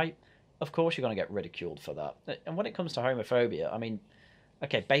actually right. Of course you're going to get ridiculed for that. And when it comes to homophobia, I mean,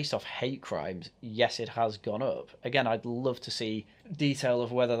 okay, based off hate crimes, yes, it has gone up. Again, I'd love to see detail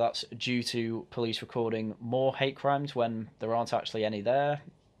of whether that's due to police recording more hate crimes when there aren't actually any there,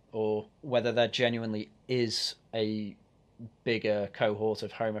 or whether there genuinely is a bigger cohort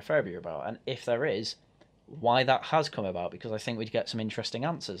of homophobia about. And if there is, why that has come about, because I think we'd get some interesting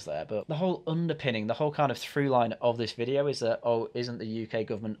answers there. But the whole underpinning, the whole kind of through line of this video is that, oh, isn't the UK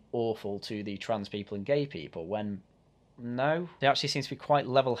government awful to the trans people and gay people, when no, they actually seem to be quite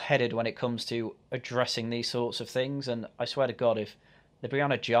level-headed when it comes to addressing these sorts of things. And I swear to God, if the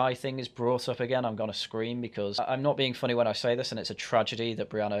Brianna Ghey thing is brought up again, I'm going to scream, because I'm not being funny when I say this, and it's a tragedy that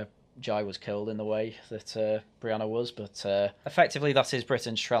Brianna Ghey was killed in the way that Brianna was, but effectively that is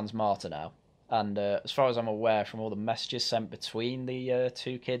Britain's trans martyr now. And as far as I'm aware, from all the messages sent between the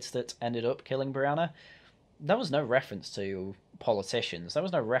two kids that ended up killing Brianna, there was no reference to politicians. There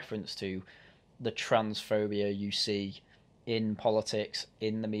was no reference to the transphobia you see in politics,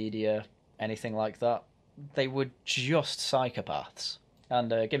 in the media, anything like that. They were just psychopaths. And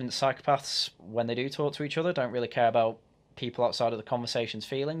given that psychopaths, when they do talk to each other, don't really care about people outside of the conversation's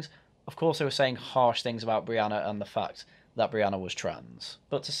feelings, of course they were saying harsh things about Brianna and the fact that Brianna was trans.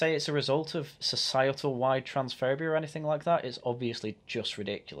 But to say it's a result of societal-wide transphobia or anything like that is obviously just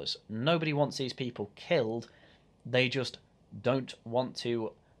ridiculous. Nobody wants these people killed. They just don't want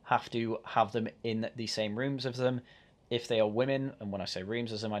to have them in the same rooms as them. If they are women, and when I say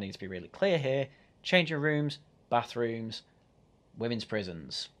rooms as them, I need to be really clear here, changing rooms, bathrooms, women's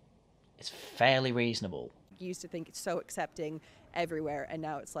prisons. It's fairly reasonable. Used to think it's so accepting everywhere, and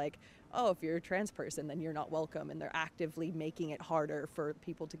now it's like, oh, if you're a trans person, then you're not welcome, and they're actively making it harder for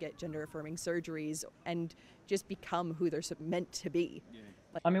people to get gender-affirming surgeries and just become who they're meant to be. Yeah.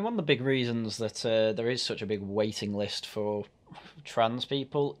 I mean, one of the big reasons that there is such a big waiting list for trans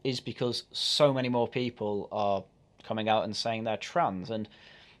people is because so many more people are coming out and saying they're trans. And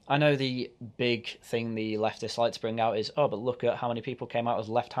I know the big thing the leftists like to bring out is, oh, but look at how many people came out as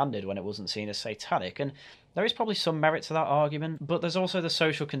left-handed when it wasn't seen as satanic. And there is probably some merit to that argument, but there's also the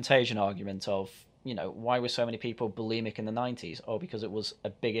social contagion argument of, you know, why were so many people bulimic in the 90s? Oh, because it was a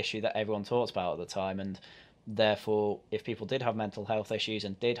big issue that everyone talked about at the time, and therefore, if people did have mental health issues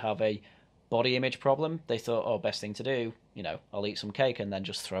and did have a body image problem, they thought, oh, best thing to do, you know, I'll eat some cake and then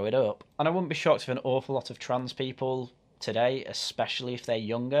just throw it up. And I wouldn't be shocked if an awful lot of trans people today, especially if they're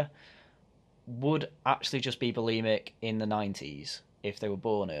younger, would actually just be bulimic in the 90s if they were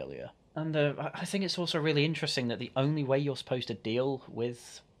born earlier. And I think it's also really interesting that the only way you're supposed to deal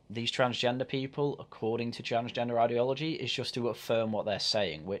with these transgender people, according to transgender ideology, is just to affirm what they're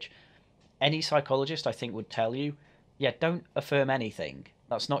saying, which any psychologist, I think, would tell you, yeah, don't affirm anything.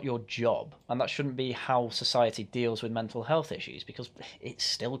 That's not your job. And that shouldn't be how society deals with mental health issues, because it's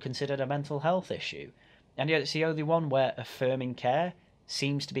still considered a mental health issue. And yet it's the only one where affirming care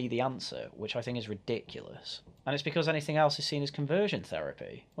seems to be the answer, which I think is ridiculous. And it's because anything else is seen as conversion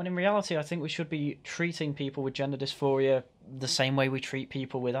therapy. When in reality, I think we should be treating people with gender dysphoria the same way we treat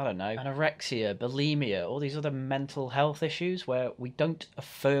people with, I don't know, anorexia, bulimia, all these other mental health issues where we don't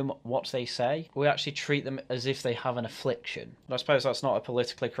affirm what they say. We actually treat them as if they have an affliction. But I suppose that's not a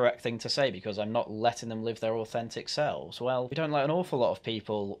politically correct thing to say because I'm not letting them live their authentic selves. Well, we don't let an awful lot of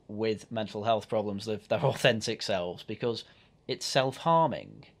people with mental health problems live their authentic selves because it's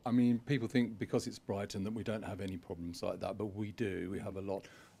self-harming. I mean, people think because it's Brighton that we don't have any problems like that, but we do. We have a lot.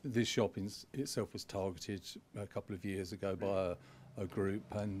 This shop in itself was targeted a couple of years ago by a group,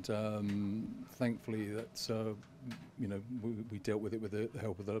 and thankfully that we dealt with it with the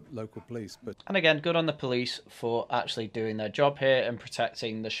help of the local police. And again, good on the police for actually doing their job here and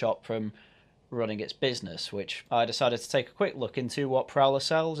protecting the shop from running its business, which I decided to take a quick look into what Prowler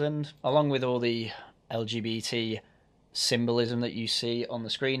sells, and along with all the LGBT symbolism that you see on the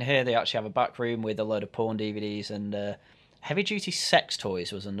screen here, they actually have a back room with a load of porn DVDs and heavy-duty sex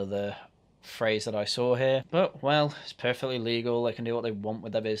toys was another phrase that I saw here. But, well, it's perfectly legal, they can do what they want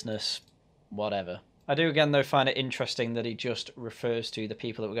with their business, whatever. I do again though find it interesting that he just refers to the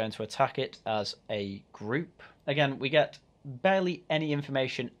people that were going to attack it as a group. Again, we get barely any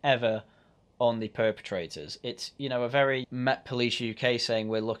information ever on the perpetrators. It's, a very Met Police UK saying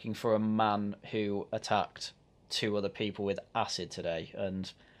we're looking for a man who attacked 2 other people with acid today,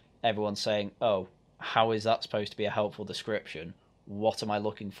 and everyone's saying, oh, how is that supposed to be a helpful description? What am I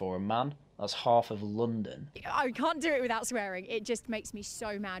looking for, a man? That's half of London. I can't do it without swearing. It just makes me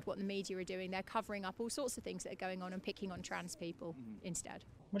so mad what the media are doing. They're covering up all sorts of things that are going on and picking on trans people instead.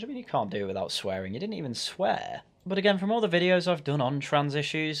 What do you mean you can't do it without swearing? You didn't even swear. But again, from all the videos I've done on trans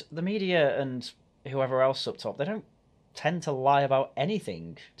issues, the media and whoever else up top, they don't tend to lie about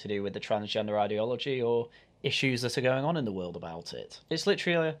anything to do with the transgender ideology or issues that are going on in the world about it. It's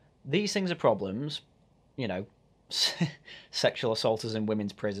literally, these things are problems, sexual assaulters in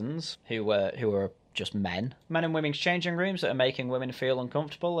women's prisons who are just men in women's changing rooms that are making women feel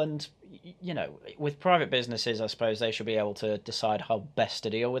uncomfortable, and with private businesses I suppose they should be able to decide how best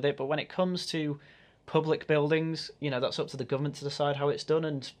to deal with it, but when it comes to public buildings, that's up to the government to decide how it's done,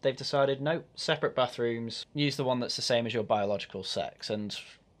 and they've decided no, separate bathrooms, use the one that's the same as your biological sex, and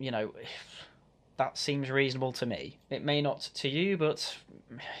that seems reasonable to me. It may not to you, but,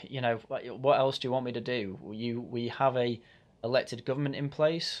 what else do you want me to do? We have a elected government in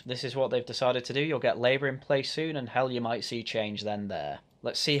place. This is what they've decided to do. You'll get Labour in place soon, and hell, you might see change then there.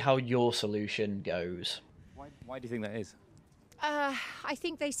 Let's see how your solution goes. Why do you think that is? I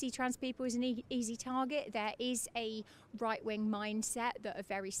think they see trans people as an easy target. There is a right-wing mindset that are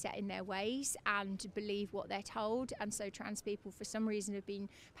very set in their ways and believe what they're told, and so trans people for some reason have been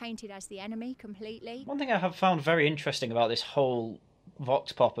painted as the enemy completely. One thing I have found very interesting about this whole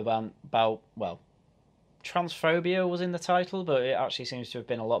vox pop about transphobia was in the title, but it actually seems to have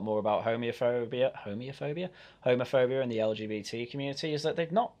been a lot more about homophobia in the LGBT community, is that they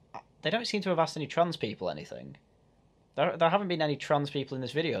don't seem to have asked any trans people anything. There haven't been any trans people in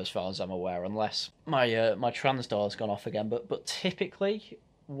this video as far as I'm aware, unless my trans door's gone off again. But typically,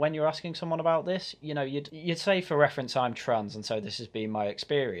 when you're asking someone about this, you'd say for reference, I'm trans, and so this has been my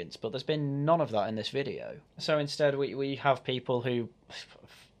experience. But there's been none of that in this video. So instead, we have people who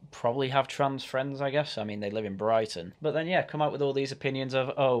probably have trans friends, I guess. I mean, they live in Brighton. But then, come out with all these opinions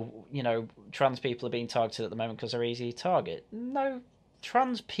of, trans people are being targeted at the moment because they're easy to target. No.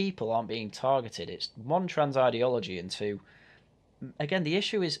 Trans people aren't being targeted. It's 1, trans ideology, and 2, again, the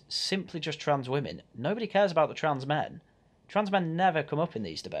issue is simply just trans women. Nobody cares about the trans men. Trans men never come up in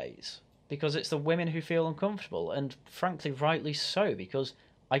these debates because it's the women who feel uncomfortable, and frankly, rightly so, because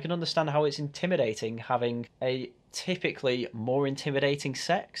I can understand how it's intimidating having a typically more intimidating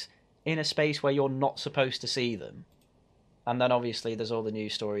sex in a space where you're not supposed to see them. And then obviously there's all the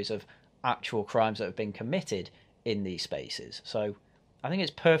news stories of actual crimes that have been committed in these spaces. So I think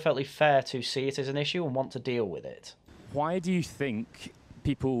it's perfectly fair to see it as an issue and want to deal with it. Why do you think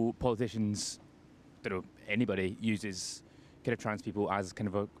politicians, anybody uses kind of trans people as kind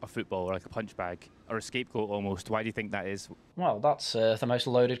of a football or like a punch bag or a scapegoat almost? Why do you think that is? Well, that's the most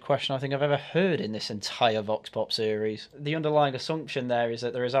loaded question I think I've ever heard in this entire Vox Pop series. The underlying assumption there is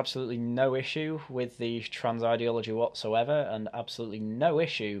that there is absolutely no issue with the trans ideology whatsoever, and absolutely no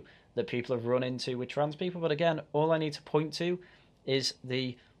issue that people have run into with trans people. But again, all I need to point to is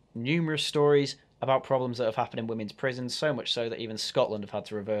the numerous stories about problems that have happened in women's prisons, so much so that even Scotland have had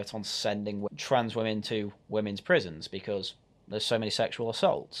to revert on sending trans women to women's prisons because there's so many sexual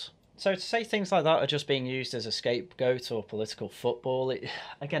assaults. So to say things like that are just being used as a scapegoat or political football, it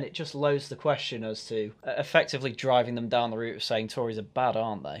just loads the question as to effectively driving them down the route of saying Tories are bad,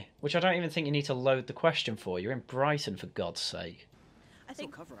 aren't they? Which I don't even think you need to load the question for. You're in Brighton, for God's sake. I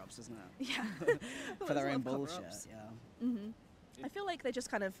think cover-ups, isn't it? Yeah. For their own bullshit, yeah. I feel like they just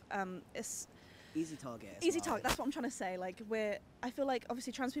kind of it's easy target. Easy target. That's what I'm trying to say. Like I feel like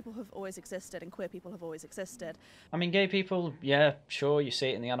obviously trans people have always existed and queer people have always existed. I mean, gay people, yeah, sure, you see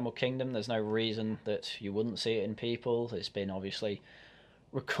it in the animal kingdom. There's no reason that you wouldn't see it in people. It's been obviously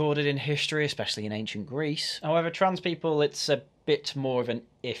recorded in history, especially in ancient Greece. However, trans people, it's a bit more of an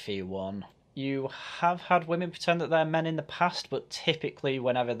iffy one. You have had women pretend that they're men in the past, but typically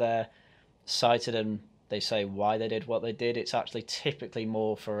whenever they're cited and they say why they did what they did, it's actually typically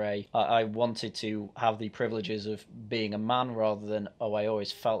more for I wanted to have the privileges of being a man rather than, oh, I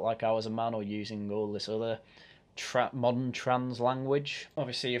always felt like I was a man, or using all this other modern trans language.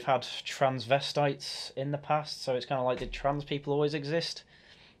 Obviously, you've had transvestites in the past, so it's kind of like, did trans people always exist?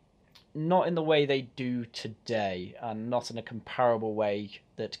 Not in the way they do today, and not in a comparable way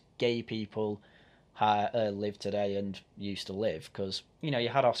that gay people live today and used to live, because you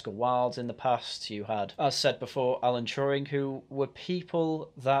had Oscar Wilde in the past, you had, as said before, Alan Turing, who were people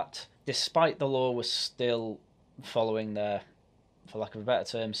that, despite the law, was still following their, for lack of a better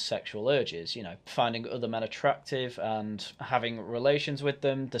term, sexual urges, finding other men attractive and having relations with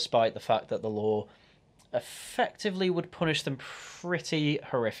them, despite the fact that the law effectively would punish them pretty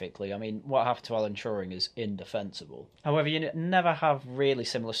horrifically. I mean, what happened to Alan Turing is indefensible. However, you never have really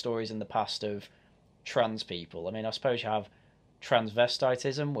similar stories in the past of trans people. I mean, I suppose you have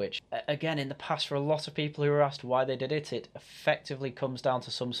transvestitism, which, again, in the past, for a lot of people who are asked why they did it, it effectively comes down to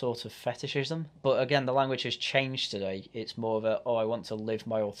some sort of fetishism. But again, the language has changed today. It's more of a, oh, I want to live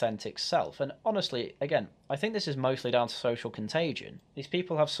my authentic self. And honestly, again, I think this is mostly down to social contagion. These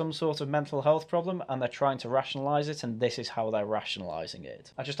people have some sort of mental health problem and they're trying to rationalise it, and this is how they're rationalising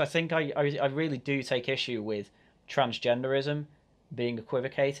it. I think I really do take issue with transgenderism being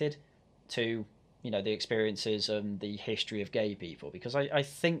equivocated to the experiences and the history of gay people, because I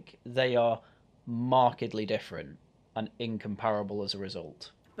think they are markedly different and incomparable as a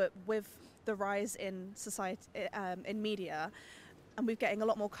result. But with the rise in society, in media, and we're getting a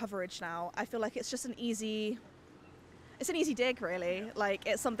lot more coverage now, I feel like it's just an easy dig, really. Like,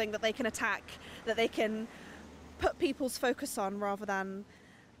 it's something that they can attack, that they can put people's focus on, rather than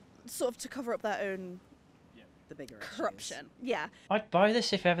sort of to cover up their own the bigger corruption. Issues. Yeah. I'd buy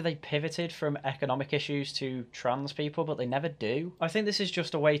this if ever they pivoted from economic issues to trans people, but they never do. I think this is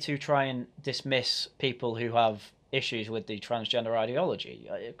just a way to try and dismiss people who have issues with the transgender ideology,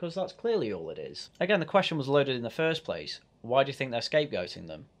 because that's clearly all it is. Again, the question was loaded in the first place. Why do you think they're scapegoating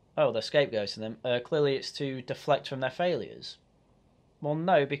them? Oh, they're scapegoating them. Clearly it's to deflect from their failures. Well,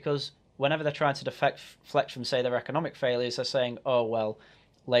 no, because whenever they're trying to deflect from, say, their economic failures, they're saying, oh, well,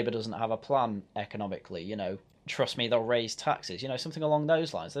 Labour doesn't have a plan economically, trust me, they'll raise taxes, something along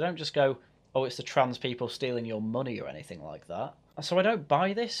those lines. They don't just go, oh, it's the trans people stealing your money or anything like that. So I don't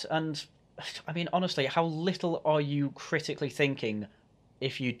buy this, and I mean, honestly, how little are you critically thinking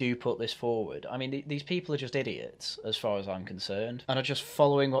if you do put this forward? I mean, these people are just idiots, as far as I'm concerned, and are just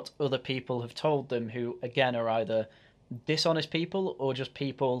following what other people have told them, who, again, are either dishonest people or just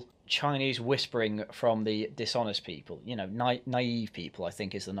people Chinese whispering from the dishonest people. Naive people, I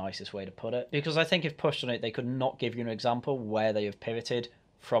think, is the nicest way to put it. Because I think if pushed on it, they could not give you an example where they have pivoted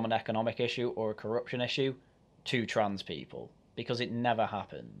from an economic issue or a corruption issue to trans people, because it never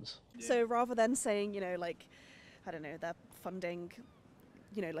happens. So rather than saying, like, I don't know, they're funding,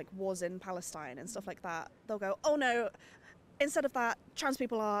 like wars in Palestine and stuff like that, they'll go, oh no, instead of that, trans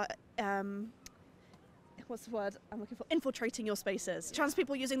people are what's the word I'm looking for? Infiltrating your spaces. Trans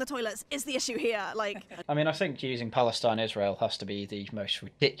people using the toilets is the issue here. Like, I mean, I think using Palestine-Israel has to be the most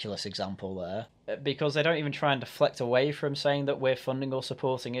ridiculous example there, because they don't even try and deflect away from saying that we're funding or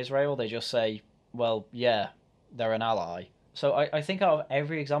supporting Israel. They just say, well, yeah, they're an ally. So I think out of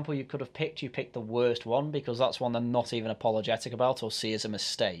every example you could have picked, you picked the worst one, because that's one they're not even apologetic about or see as a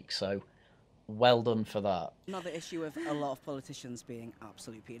mistake. So well done for that. Another issue with a lot of politicians being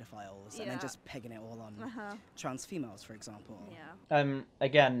absolute paedophiles and then just pegging it all on trans females, for example. Yeah.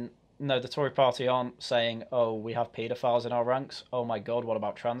 Again, no, the Tory party aren't saying, oh, we have paedophiles in our ranks. Oh my God, what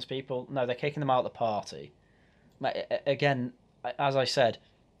about trans people? No, they're kicking them out of the party. Again, as I said,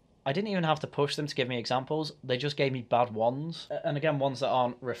 I didn't even have to push them to give me examples. They just gave me bad ones. And again, ones that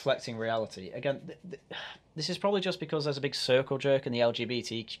aren't reflecting reality. Again, this is probably just because there's a big circle jerk in the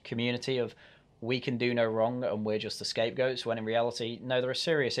LGBT community of we can do no wrong and we're just the scapegoats, when in reality, no, there are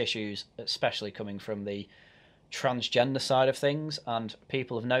serious issues, especially coming from the transgender side of things, and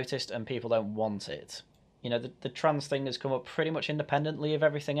people have noticed and people don't want it. You know, the trans thing has come up pretty much independently of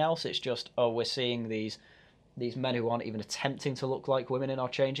everything else. It's just, oh, we're seeing these men who aren't even attempting to look like women in our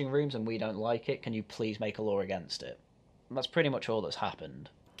changing rooms and we don't like it. Can you please make a law against it? And that's pretty much all that's happened.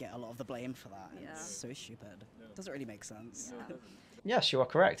 Get a lot of the blame for that. Yeah. It's so stupid. It doesn't really make sense. Yeah. Yes, you are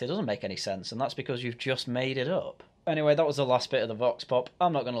correct. It doesn't make any sense, and that's because you've just made it up. Anyway, that was the last bit of the Vox Pop.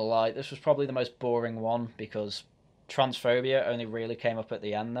 I'm not going to lie, this was probably the most boring one because transphobia only really came up at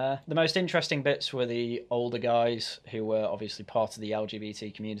the end there. The most interesting bits were the older guys who were obviously part of the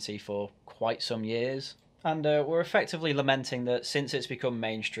LGBT community for quite some years. And we're effectively lamenting that since it's become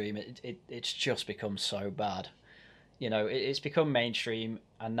mainstream, it's just become so bad. You know, it's become mainstream,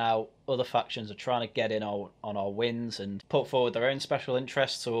 and now other factions are trying to get in on our wins and put forward their own special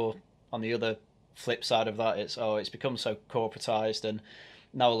interests, or on the other flip side of that, it's become so corporatized, and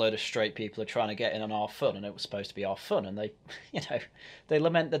now a load of straight people are trying to get in on our fun, and it was supposed to be our fun, and they, you know, they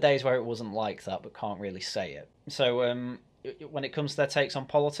lament the days where it wasn't like that, but can't really say it. So, when it comes to their takes on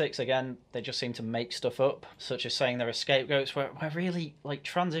politics, again, they just seem to make stuff up, such as saying there are scapegoats, where really, like,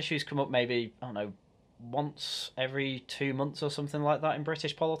 trans issues come up maybe, I don't know, once every 2 months or something like that in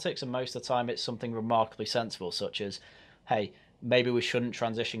British politics, and most of the time it's something remarkably sensible, such as, hey, maybe we shouldn't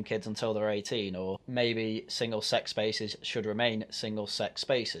transition kids until they're 18, or maybe single-sex spaces should remain single-sex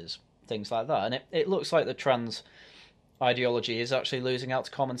spaces, things like that. And it looks like the trans ideology is actually losing out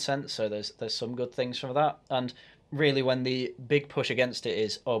to common sense, so there's some good things from that. And really, when the big push against it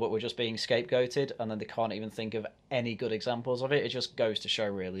is, oh, but we're just being scapegoated, and then they can't even think of any good examples of it, it just goes to show,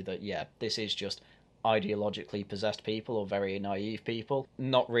 really, that, yeah, this is just ideologically possessed people or very naive people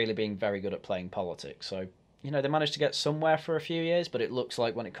not really being very good at playing politics. So, you know, they managed to get somewhere for a few years, but it looks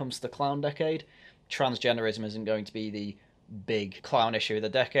like when it comes to the clown decade, transgenderism isn't going to be the big clown issue of the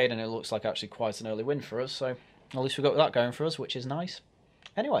decade, and it looks like actually quite an early win for us, so at least we've got that going for us, which is nice.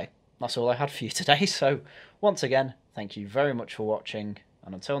 Anyway, that's all I had for you today, so once again, thank you very much for watching,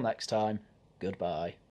 and until next time, goodbye.